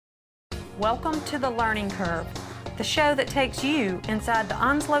Welcome to The Learning Curve, the show that takes you inside the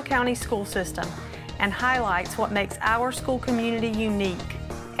Onslow County school system and highlights what makes our school community unique.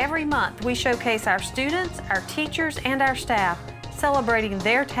 Every month, we showcase our students, our teachers, and our staff, celebrating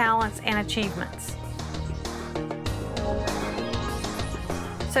their talents and achievements.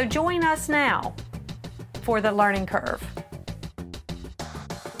 So join us now for The Learning Curve.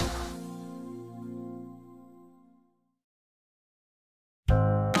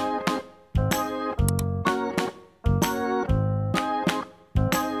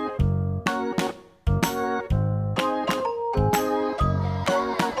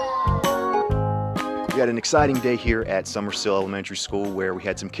 We had an exciting day here at Summersill Elementary School where we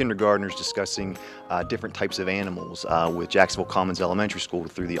had some kindergartners discussing different types of animals with Jacksonville Commons Elementary School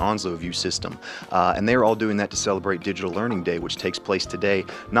through the Onslow View system. And they're all doing that to celebrate Digital Learning Day, which takes place today,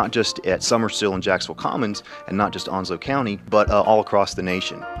 not just at Summersill and Jacksonville Commons and not just Onslow County, but all across the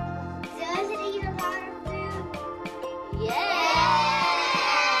nation. Does it eat a lot of food? Yeah!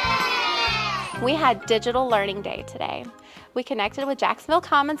 We had Digital Learning Day today. We connected with Jacksonville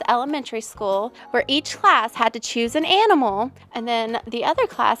Commons Elementary School, where each class had to choose an animal, and then the other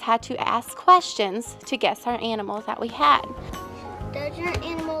class had to ask questions to guess our animals that we had. Does your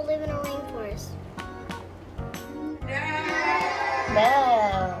animal live in a rainforest?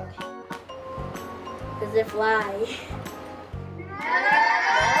 No. Does it fly?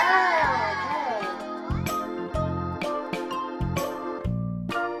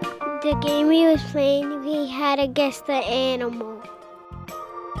 The game we was playing, we had to guess the animal.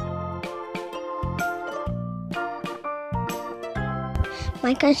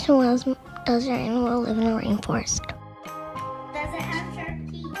 My question was, does your animal live in a rainforest? Does it have sharp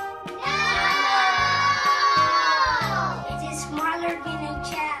teeth? No! Is it smaller than a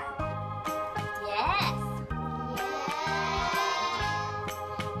cow? Yes.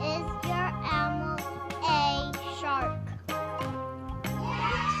 Is your animal a shark?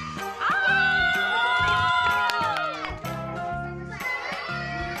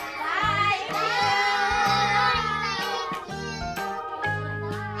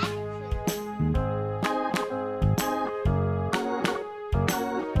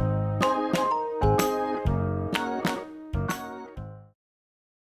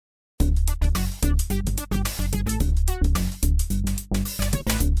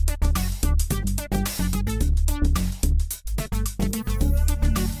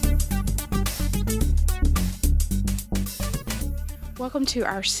 Welcome to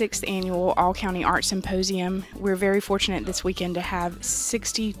our 6th annual All-County Art Symposium. We're very fortunate this weekend to have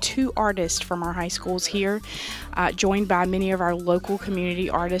 62 artists from our high schools here, joined by many of our local community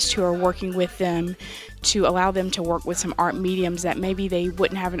artists who are working with them to allow them to work with some art mediums that maybe they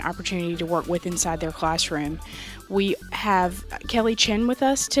wouldn't have an opportunity to work with inside their classroom. We have Kelly Chin with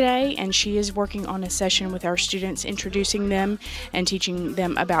us today, and she is working on a session with our students, introducing them and teaching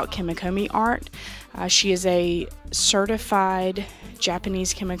them about kimikomi art. She is a certified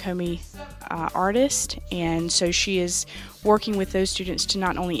Japanese kimikomi artist, and so she is working with those students to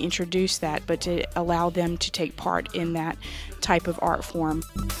not only introduce that, but to allow them to take part in that type of art form.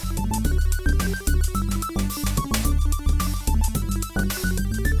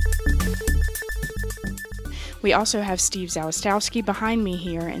 We also have Steve Zawistowski behind me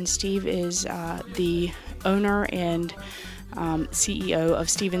here, and Steve is the owner and CEO of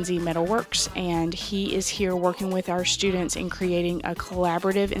Stephen Z Metalworks, and he is here working with our students in creating a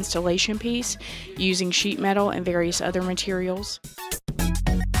collaborative installation piece using sheet metal and various other materials.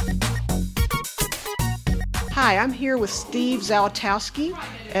 Hi, I'm here with Steve Zawistowski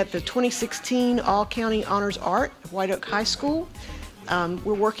at the 2016 All-County Honors Art at White Oak High School.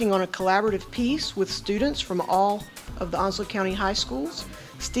 We're working on a collaborative piece with students from all of the Onslow County high schools.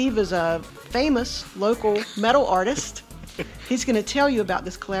 Steve is a famous local metal artist. He's going to tell you about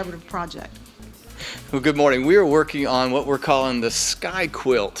this collaborative project. Well, good morning. We are working on what we're calling the sky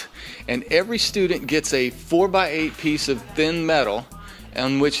quilt, and every student gets a 4x8 piece of thin metal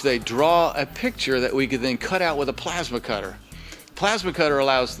on which they draw a picture that we could then cut out with a plasma cutter. Plasma cutter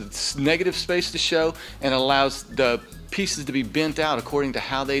allows the negative space to show and allows the pieces to be bent out according to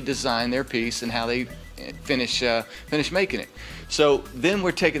how they design their piece and how they finish making it. So then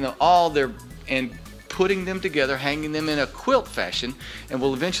we're taking them all there and putting them together, hanging them in a quilt fashion, and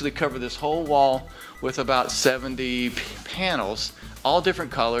we'll eventually cover this whole wall with about 70 panels, all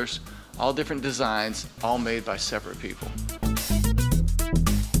different colors, all different designs, all made by separate people.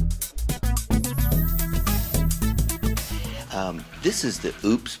 This is the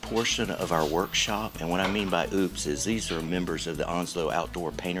OOPS portion of our workshop, and what I mean by OOPS is these are members of the Onslow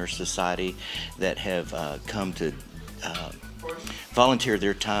Outdoor Painters Society that have come to volunteer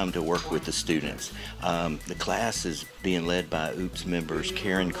their time to work with the students. The class is being led by OOPS members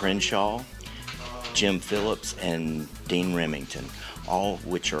Karen Crenshaw, Jim Phillips, and Dean Remington, all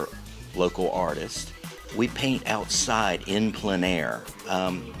which are local artists. We paint outside in plein air,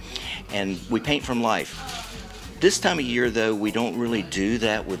 and we paint from life. This time of year, though, we don't really do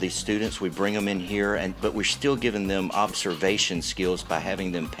that with these students. We bring them in here, but we're still giving them observation skills by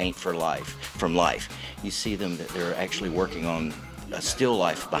having them paint from life. You see them that they're actually working on a still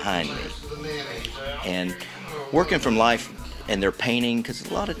life behind me. And working from life, and they're painting, because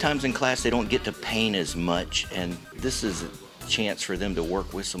a lot of times in class they don't get to paint as much, and this is a chance for them to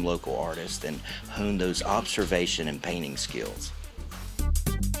work with some local artists and hone those observation and painting skills.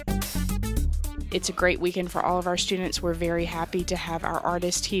 It's a great weekend for all of our students. We're very happy to have our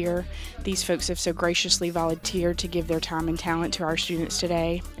artists here. These folks have so graciously volunteered to give their time and talent to our students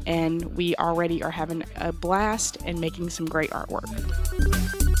today, and we already are having a blast and making some great artwork.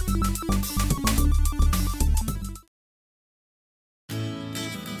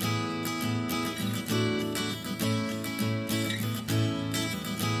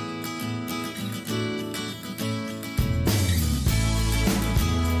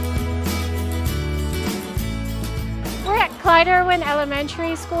 Clyde Erwin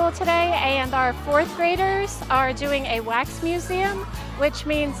Elementary School today, and our 4th graders are doing a wax museum, which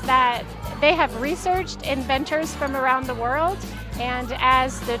means that they have researched inventors from around the world, and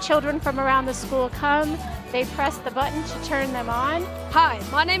as the children from around the school come, they press the button to turn them on. Hi,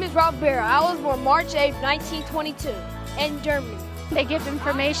 my name is Rob Bear. I was born March 8, 1922 in Germany. They give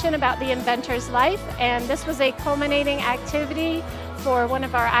information about the inventor's life, and this was a culminating activity for one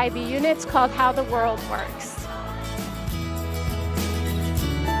of our IB units called How the World Works.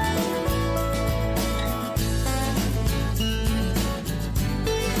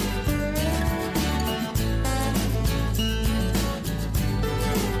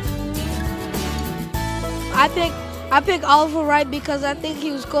 I picked Oliver Wright because I think he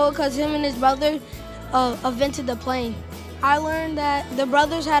was cool because him and his brother invented the plane. I learned that the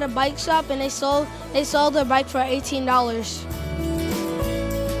brothers had a bike shop and they sold their bike for $18.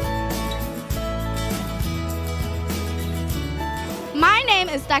 My name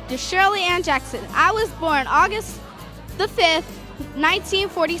is Dr. Shirley Ann Jackson. I was born August the 5th,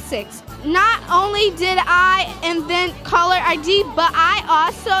 1946. Not only did I invent caller ID, but I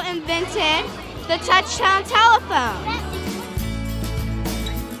also invented the touch-tone telephone.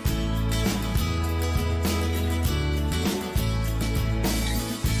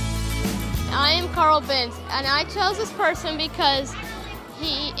 I am Carl Benz, and I chose this person because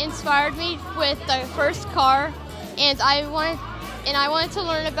he inspired me with the first car, and I wanted to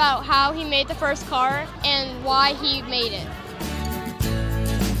learn about how he made the first car and why he made it.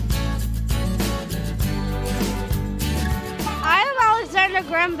 I am Alexander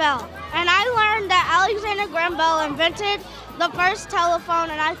Graham Bell, and I learned that Alexander Graham Bell invented the first telephone,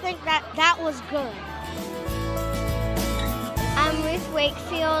 and I think that was good. I'm Ruth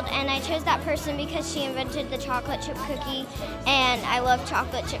Wakefield, and I chose that person because she invented the chocolate chip cookie, and I love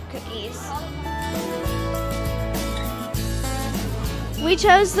chocolate chip cookies. We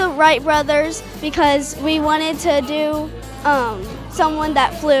chose the Wright brothers because we wanted to do someone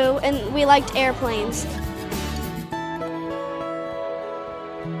that flew, and we liked airplanes.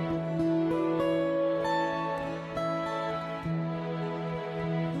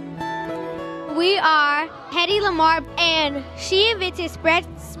 We are Hedy Lamarr, and she invented spread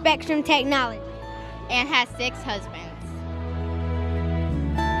spectrum technology and has 6 husbands.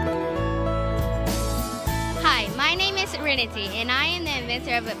 Hi, my name is Serenity, and I am the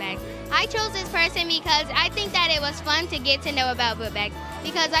inventor of book bags. I chose this person because I think that it was fun to get to know about book bags,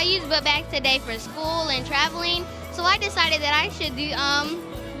 because I use book bags today for school and traveling, so I decided that I should do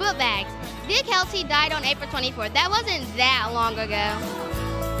book bags. Dick Kelsey died on April 24th. That wasn't that long ago.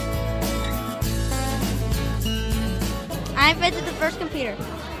 I invented the first computer.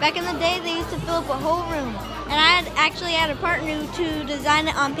 Back in the day, they used to fill up a whole room, and I actually had a partner to design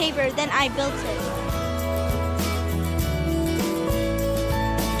it on paper, then I built it.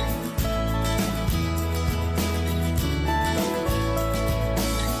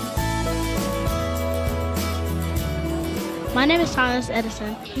 My name is Thomas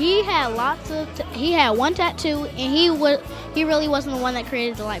Edison. He had one tattoo, and he really wasn't the one that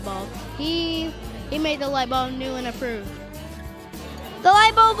created the light bulb. He made the light bulb new and approved. The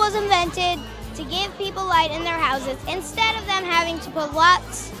light bulb was invented to give people light in their houses instead of them having to put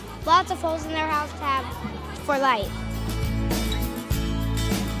lots of holes in their house to have for light.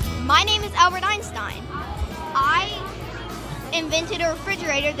 My name is Albert Einstein. I invented a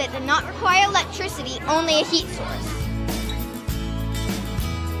refrigerator that did not require electricity, only a heat source.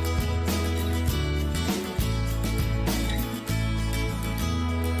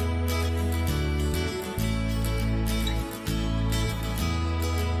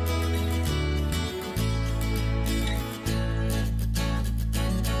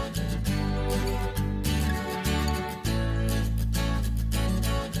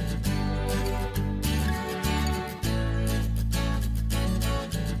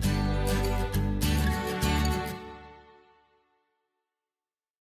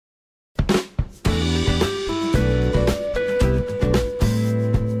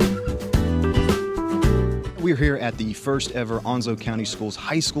 We are here at the first ever Onslow County Schools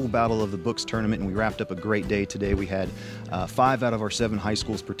High School Battle of the Books tournament, and we wrapped up a great day today. We had 5 out of our 7 high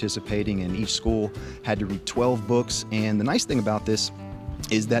schools participating, and each school had to read 12 books. And the nice thing about this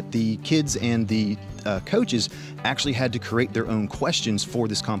is that the kids and the coaches actually had to create their own questions for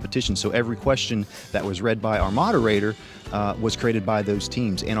this competition. So every question that was read by our moderator was created by those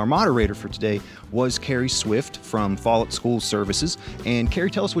teams. And our moderator for today was Carrie Swift from Follett School Services. And Carrie,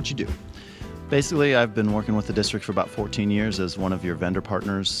 tell us what you do. Basically, I've been working with the district for about 14 years as one of your vendor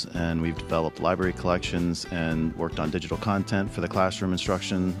partners, and we've developed library collections and worked on digital content for the classroom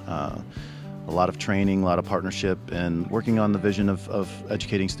instruction, a lot of training, a lot of partnership, and working on the vision of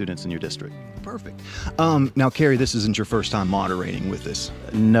educating students in your district. Perfect. Now, Carrie, this isn't your first time moderating with this.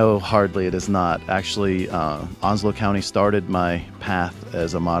 No, hardly. It is not. Actually, Onslow County started my path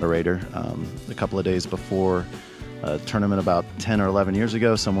as a moderator a couple of days before a tournament about 10 or 11 years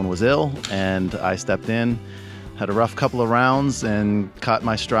ago. Someone was ill, and I stepped in, had a rough couple of rounds, and caught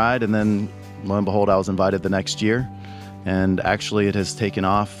my stride, and then, lo and behold, I was invited the next year. And actually, it has taken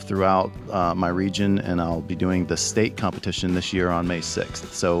off throughout my region, and I'll be doing the state competition this year on May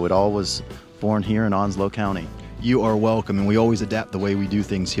 6th. So it all was born here in Onslow County. You are welcome, and we always adapt the way we do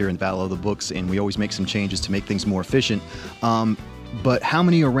things here in Battle of the Books, and we always make some changes to make things more efficient. But how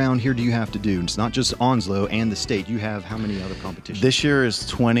many around here do you have to do? It's not just Onslow and the state. You have how many other competitions? This year is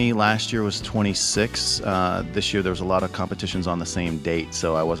 20. Last year was 26. This year there was a lot of competitions on the same date,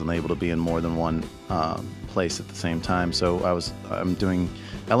 so I wasn't able to be in more than one place at the same time. So I'm doing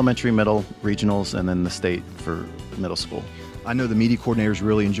elementary, middle, regionals, and then the state for middle school. I know the media coordinators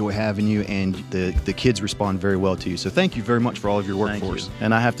really enjoy having you, and the kids respond very well to you. So thank you very much for all of your work for us.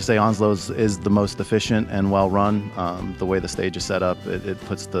 And I have to say, Onslow is the most efficient and well-run. The way the stage is set up, it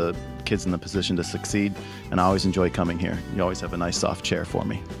puts the kids in the position to succeed, and I always enjoy coming here. You always have a nice soft chair for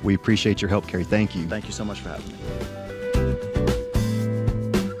me. We appreciate your help, Carrie. Thank you. Thank you so much for having me.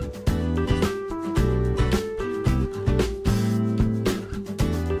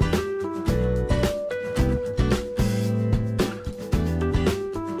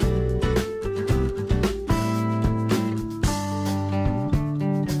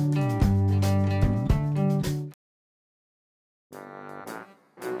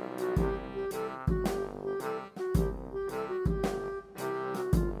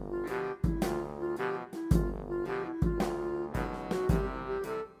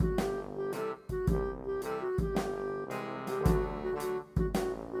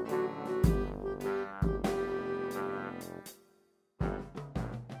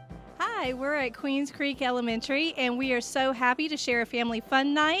 Hi, we're at Queens Creek Elementary, and we are so happy to share a family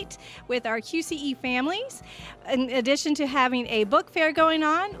fun night with our QCE families. In addition to having a book fair going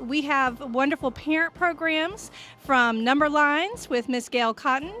on, we have wonderful parent programs from number lines with Miss Gail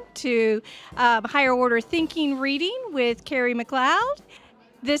Cotton to higher order thinking reading with Carrie McLeod.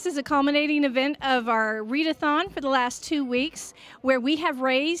 This is a culminating event of our readathon for the last 2 weeks, where we have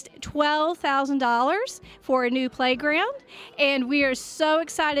raised $12,000 for a new playground, and we are so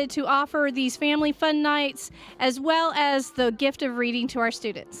excited to offer these family fun nights as well as the gift of reading to our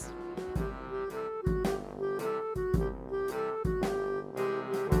students.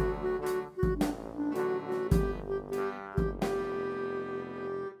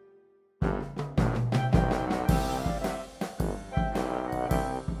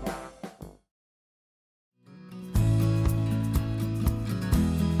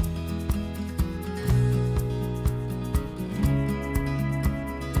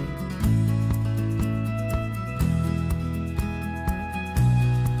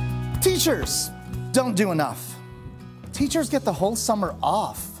 Teachers don't do enough. Teachers get the whole summer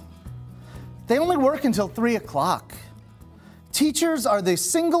off. They only work until 3 o'clock. Teachers are the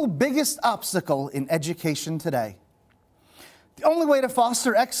single biggest obstacle in education today. The only way to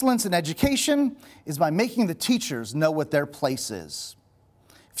foster excellence in education is by making the teachers know what their place is.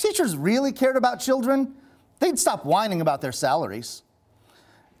 If teachers really cared about children, they'd stop whining about their salaries.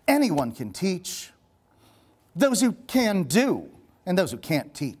 Anyone can teach. Those who can do, and those who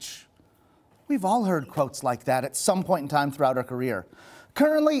can't teach. We've all heard quotes like that at some point in time throughout our career.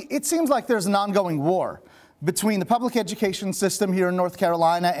 Currently, it seems like there's an ongoing war between the public education system here in North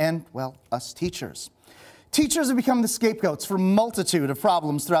Carolina and, well, us teachers. Teachers have become the scapegoats for a multitude of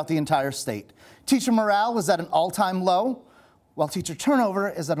problems throughout the entire state. Teacher morale is at an all-time low, while teacher turnover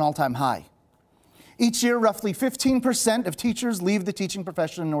is at an all-time high. Each year, roughly 15% of teachers leave the teaching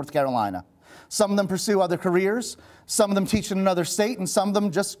profession in North Carolina. Some of them pursue other careers, some of them teach in another state, and some of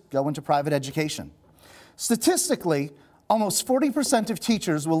them just go into private education. Statistically, almost 40% of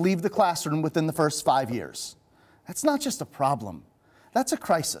teachers will leave the classroom within the first 5 years. That's not just a problem, that's a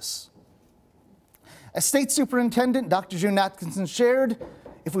crisis. As State Superintendent Dr. June Atkinson shared,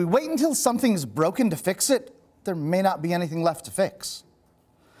 if we wait until something's broken to fix it, there may not be anything left to fix.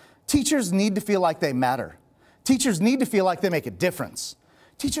 Teachers need to feel like they matter. Teachers need to feel like they make a difference.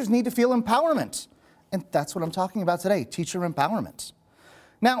 Teachers need to feel empowerment. And that's what I'm talking about today, teacher empowerment.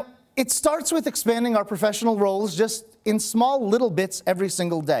 Now, it starts with expanding our professional roles just in small little bits every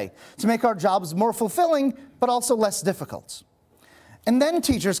single day to make our jobs more fulfilling, but also less difficult. And then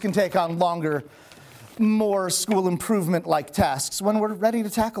teachers can take on longer, more school improvement-like tasks when we're ready to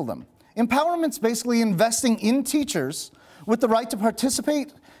tackle them. Empowerment's basically investing in teachers with the right to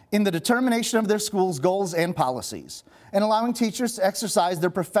participate in the determination of their school's goals and policies, and allowing teachers to exercise their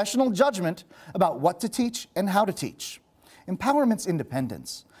professional judgment about what to teach and how to teach. Empowerment's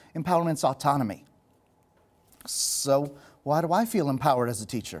independence. Empowerment's autonomy. So why do I feel empowered as a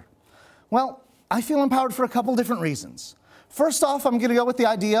teacher? Well, I feel empowered for a couple different reasons. First off, I'm going to go with the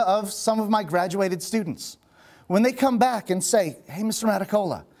idea of some of my graduated students. When they come back and say, hey, Mr.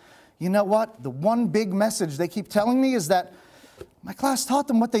 Matticola, you know what? The one big message they keep telling me is that my class taught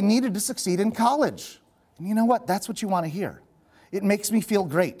them what they needed to succeed in college. And you know what? That's what you want to hear. It makes me feel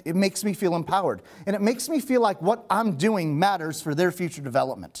great. It makes me feel empowered. And it makes me feel like what I'm doing matters for their future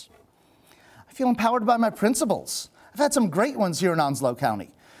development. I feel empowered by my principals. I've had some great ones here in Onslow County.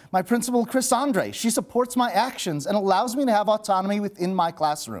 My principal, Chris Andre, she supports my actions and allows me to have autonomy within my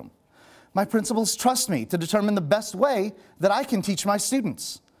classroom. My principals trust me to determine the best way that I can teach my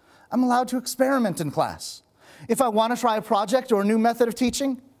students. I'm allowed to experiment in class. If I want to try a project or a new method of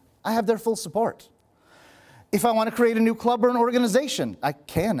teaching, I have their full support. If I want to create a new club or an organization, I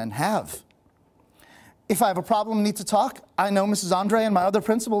can and have. If I have a problem and need to talk, I know Mrs. Andre and my other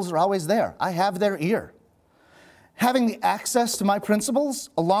principals are always there. I have their ear. Having the access to my principals,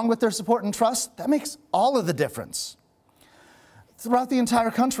 along with their support and trust, that makes all of the difference. Throughout the entire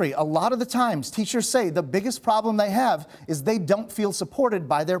country, a lot of the times, teachers say the biggest problem they have is they don't feel supported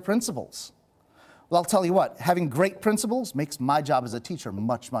by their principals. Well, I'll tell you what, having great principals makes my job as a teacher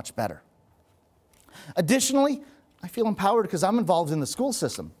much, much better. Additionally, I feel empowered because I'm involved in the school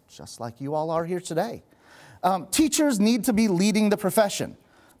system, just like you all are here today. Teachers need to be leading the profession.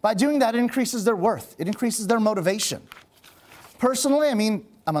 By doing that, it increases their worth. It increases their motivation. Personally,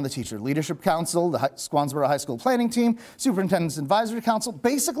 I'm on the Teacher Leadership Council, the Squansboro High School Planning Team, Superintendent's Advisory Council.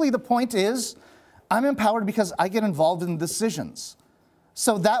 Basically, the point is, I'm empowered because I get involved in decisions.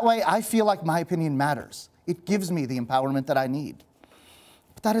 So that way, I feel like my opinion matters. It gives me the empowerment that I need.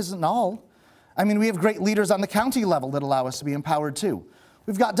 But that isn't all. We have great leaders on the county level that allow us to be empowered too.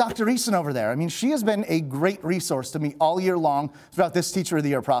 We've got Dr. Eason over there. She has been a great resource to me all year long throughout this Teacher of the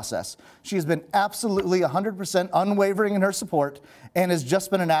Year process. She has been absolutely 100% unwavering in her support and has just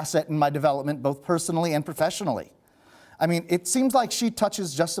been an asset in my development, both personally and professionally. It seems like she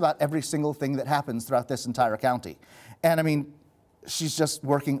touches just about every single thing that happens throughout this entire county. And she's just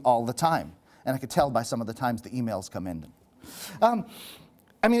working all the time. And I could tell by some of the times the emails come in.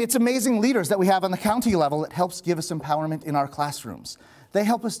 It's amazing leaders that we have on the county level that helps give us empowerment in our classrooms. They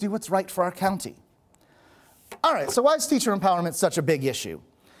help us do what's right for our county. All right, so why is teacher empowerment such a big issue?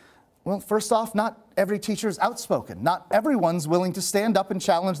 Well, first off, not every teacher is outspoken. Not everyone's willing to stand up and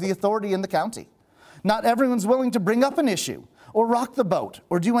challenge the authority in the county. Not everyone's willing to bring up an issue or rock the boat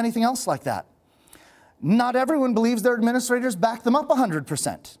or do anything else like that. Not everyone believes their administrators back them up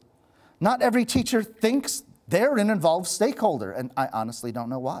 100%. Not every teacher thinks they're an involved stakeholder, and I honestly don't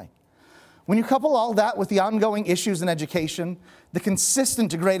know why. When you couple all that with the ongoing issues in education, the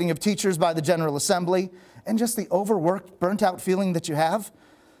consistent degrading of teachers by the General Assembly, and just the overworked, burnt-out feeling that you have,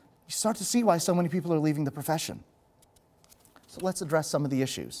 you start to see why so many people are leaving the profession. So let's address some of the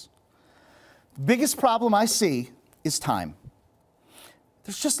issues. The biggest problem I see is time.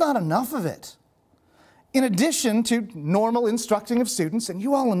 There's just not enough of it. In addition to normal instructing of students, and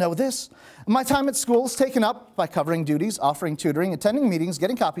you all know this, my time at school is taken up by covering duties, offering tutoring, attending meetings,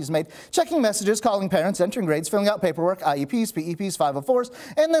 getting copies made, checking messages, calling parents, entering grades, filling out paperwork, IEPs, PEPs, 504s,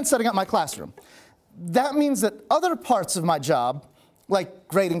 and then setting up my classroom. That means that other parts of my job, like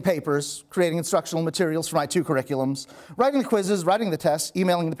grading papers, creating instructional materials for my 2 curriculums, writing the quizzes, writing the tests,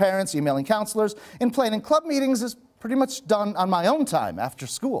 emailing the parents, emailing counselors, and planning club meetings is pretty much done on my own time after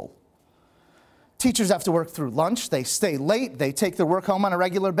school. Teachers have to work through lunch, they stay late, they take their work home on a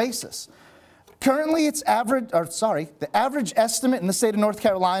regular basis. Currently, the average estimate in the state of North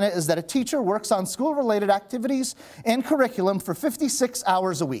Carolina is that a teacher works on school-related activities and curriculum for 56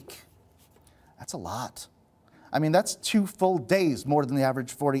 hours a week. That's a lot. That's 2 full days more than the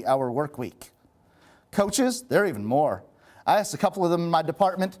average 40-hour work week. Coaches, they're even more. I asked a couple of them in my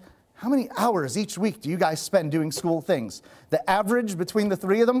department, how many hours each week do you guys spend doing school things? The average between the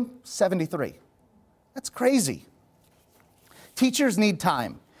 3 of them, 73. That's crazy. Teachers need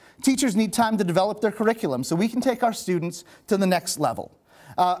time. Teachers need time to develop their curriculum so we can take our students to the next level.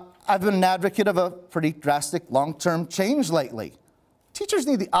 I've been an advocate of a pretty drastic long-term change lately. Teachers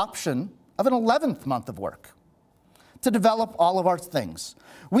need the option of an 11th month of work to develop all of our things.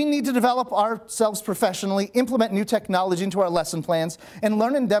 We need to develop ourselves professionally, implement new technology into our lesson plans, and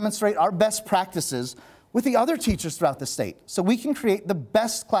learn and demonstrate our best practices with the other teachers throughout the state so we can create the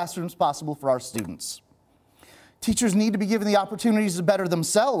best classrooms possible for our students. Teachers need to be given the opportunities to better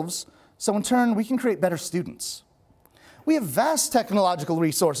themselves, so in turn we can create better students. We have vast technological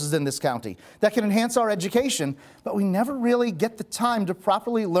resources in this county that can enhance our education, but we never really get the time to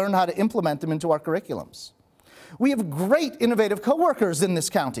properly learn how to implement them into our curriculums. We have great innovative coworkers in this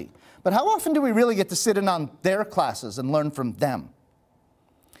county, but how often do we really get to sit in on their classes and learn from them?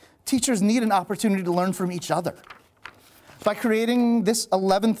 Teachers need an opportunity to learn from each other. By creating this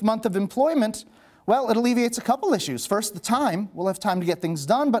 11th month of employment, well, it alleviates a couple issues. First, the time. We'll have time to get things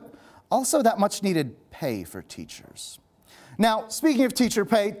done, but also that much needed pay for teachers. Now, speaking of teacher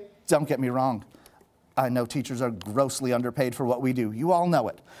pay, don't get me wrong. I know teachers are grossly underpaid for what we do. You all know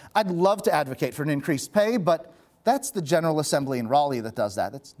it. I'd love to advocate for an increased pay, but that's the General Assembly in Raleigh that does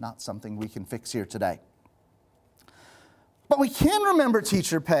that. That's not something we can fix here today. But we can remember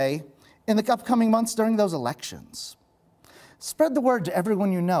teacher pay in the upcoming months during those elections. Spread the word to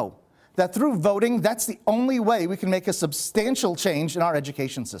everyone you know that through voting, that's the only way we can make a substantial change in our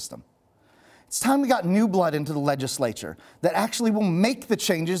education system. It's time we got new blood into the legislature that actually will make the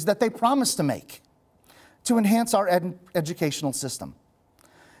changes that they promised to make to enhance our educational system.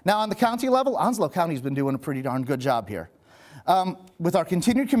 Now, on the county level, Onslow County's been doing a pretty darn good job here with our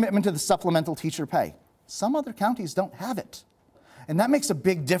continued commitment to the supplemental teacher pay. Some other counties don't have it, and that makes a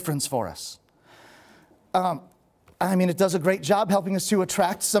big difference for us. I mean, it does a great job helping us to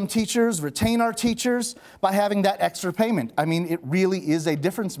attract some teachers, retain our teachers by having that extra payment. I mean, it really is a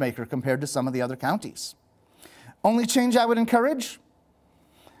difference maker compared to some of the other counties. Only change I would encourage,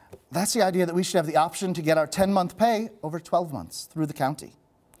 that's the idea that we should have the option to get our 10-month pay over 12 months through the county.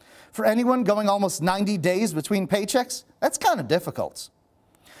 For anyone going almost 90 days between paychecks, that's kind of difficult.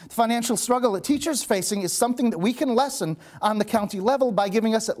 The financial struggle that teachers are facing is something that we can lessen on the county level by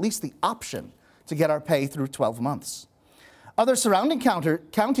giving us at least the option to get our pay through 12 months. Other surrounding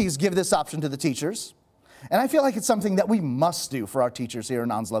counties give this option to the teachers, and I feel like it's something that we must do for our teachers here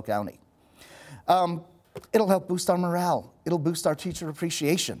in Onslow County. It'll help boost our morale. It'll boost our teacher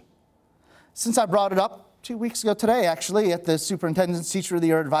appreciation. Since I brought it up 2 weeks ago today, actually, at the Superintendent's Teacher of the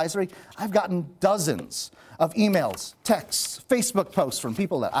Year Advisory, I've gotten dozens of emails, texts, Facebook posts from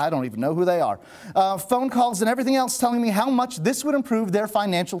people that I don't even know who they are, phone calls and everything else telling me how much this would improve their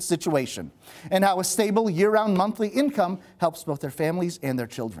financial situation and how a stable year-round monthly income helps both their families and their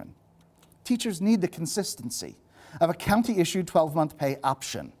children. Teachers need the consistency of a county-issued 12-month pay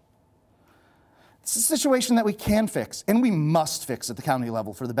option. It's a situation that we can fix, and we must fix at the county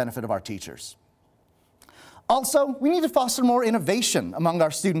level for the benefit of our teachers. Also, we need to foster more innovation among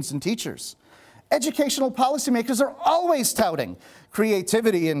our students and teachers. Educational policymakers are always touting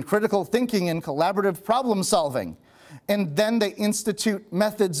creativity and critical thinking and collaborative problem solving, and then they institute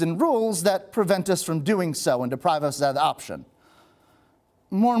methods and rules that prevent us from doing so and deprive us of that option.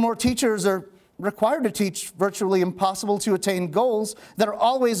 More and more teachers are required to teach virtually impossible to attain goals that are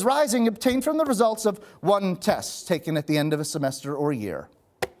always rising, obtained from the results of one test taken at the end of a semester or year.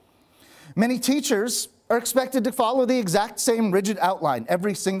 Many teachers are expected to follow the exact same rigid outline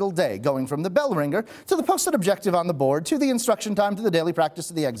every single day, going from the bell ringer to the posted objective on the board to the instruction time to the daily practice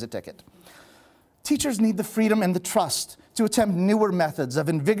to the exit ticket. Teachers need the freedom and the trust to attempt newer methods of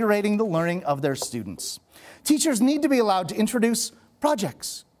invigorating the learning of their students. Teachers need to be allowed to introduce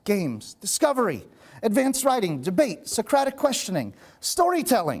projects, games, discovery, advanced writing, debate, Socratic questioning,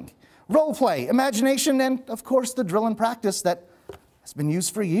 storytelling, role play, imagination, and of course the drill and practice that has been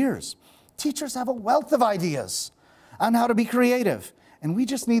used for years. Teachers have a wealth of ideas on how to be creative, and we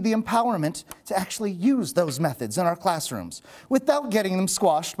just need the empowerment to actually use those methods in our classrooms without getting them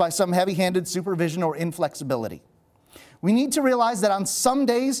squashed by some heavy-handed supervision or inflexibility. We need to realize that on some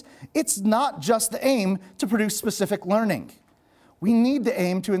days, it's not just the aim to produce specific learning. We need the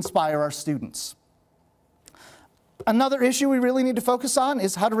aim to inspire our students. Another issue we really need to focus on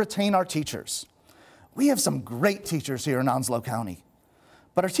is how to retain our teachers. We have some great teachers here in Onslow County,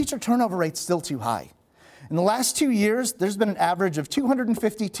 but our teacher turnover rate's still too high. In the last 2 years, there's been an average of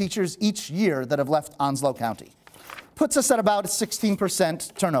 250 teachers each year that have left Onslow County. Puts us at about a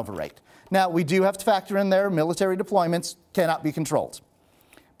 16% turnover rate. Now, we do have to factor in their military deployments, cannot be controlled.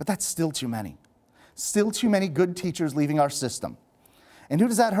 But that's still too many. Still too many good teachers leaving our system. And who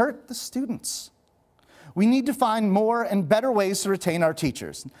does that hurt? The students. We need to find more and better ways to retain our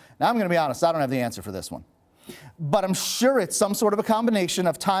teachers. Now, I'm going to be honest, I don't have the answer for this one. But I'm sure it's some sort of a combination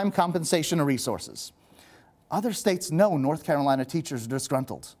of time, compensation, and resources. Other states know North Carolina teachers are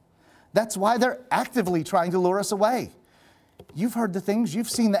disgruntled. That's why they're actively trying to lure us away. You've heard the things, you've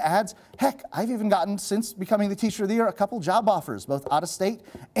seen the ads. Heck, I've even gotten, since becoming the Teacher of the Year, a couple job offers, both out of state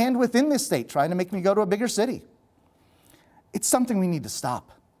and within this state, trying to make me go to a bigger city. It's something we need to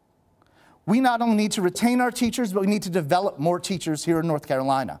stop. We not only need to retain our teachers, but we need to develop more teachers here in North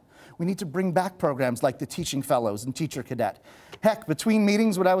Carolina. We need to bring back programs like the Teaching Fellows and Teacher Cadet. Heck, between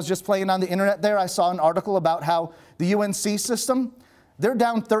meetings, when I was just playing on the internet there, I saw an article about how the UNC system, they're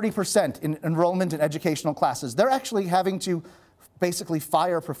down 30% in enrollment in educational classes. They're actually having to basically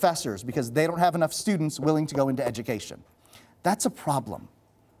fire professors because they don't have enough students willing to go into education. That's a problem.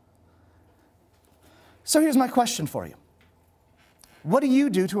 So here's my question for you. What do you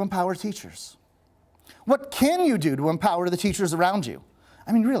do to empower teachers? What can you do to empower the teachers around you?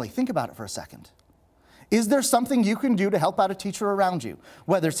 I mean, really, think about it for a second. Is there something you can do to help out a teacher around you,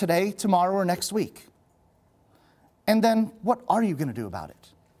 whether today, tomorrow, or next week? And then, what are you going to do about it?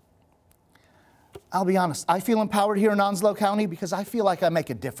 I'll be honest, I feel empowered here in Onslow County because I feel like I make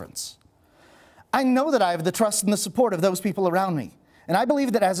a difference. I know that I have the trust and the support of those people around me, and I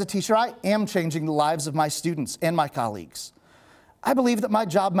believe that as a teacher, I am changing the lives of my students and my colleagues. I believe that my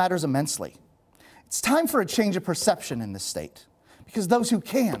job matters immensely. It's time for a change of perception in this state, because those who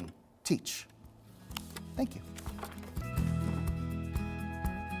can, teach. Thank you.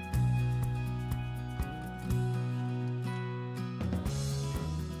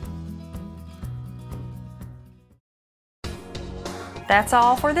 That's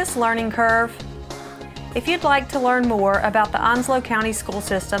all for this learning curve. If you'd like to learn more about the Onslow County school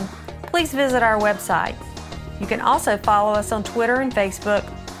system, please visit our website. You can also follow us on Twitter and Facebook,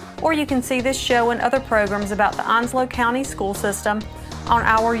 or you can see this show and other programs about the Onslow County school system on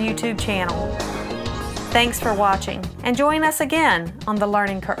our YouTube channel. Thanks for watching, and join us again on the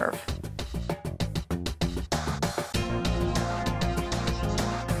Learning Curve.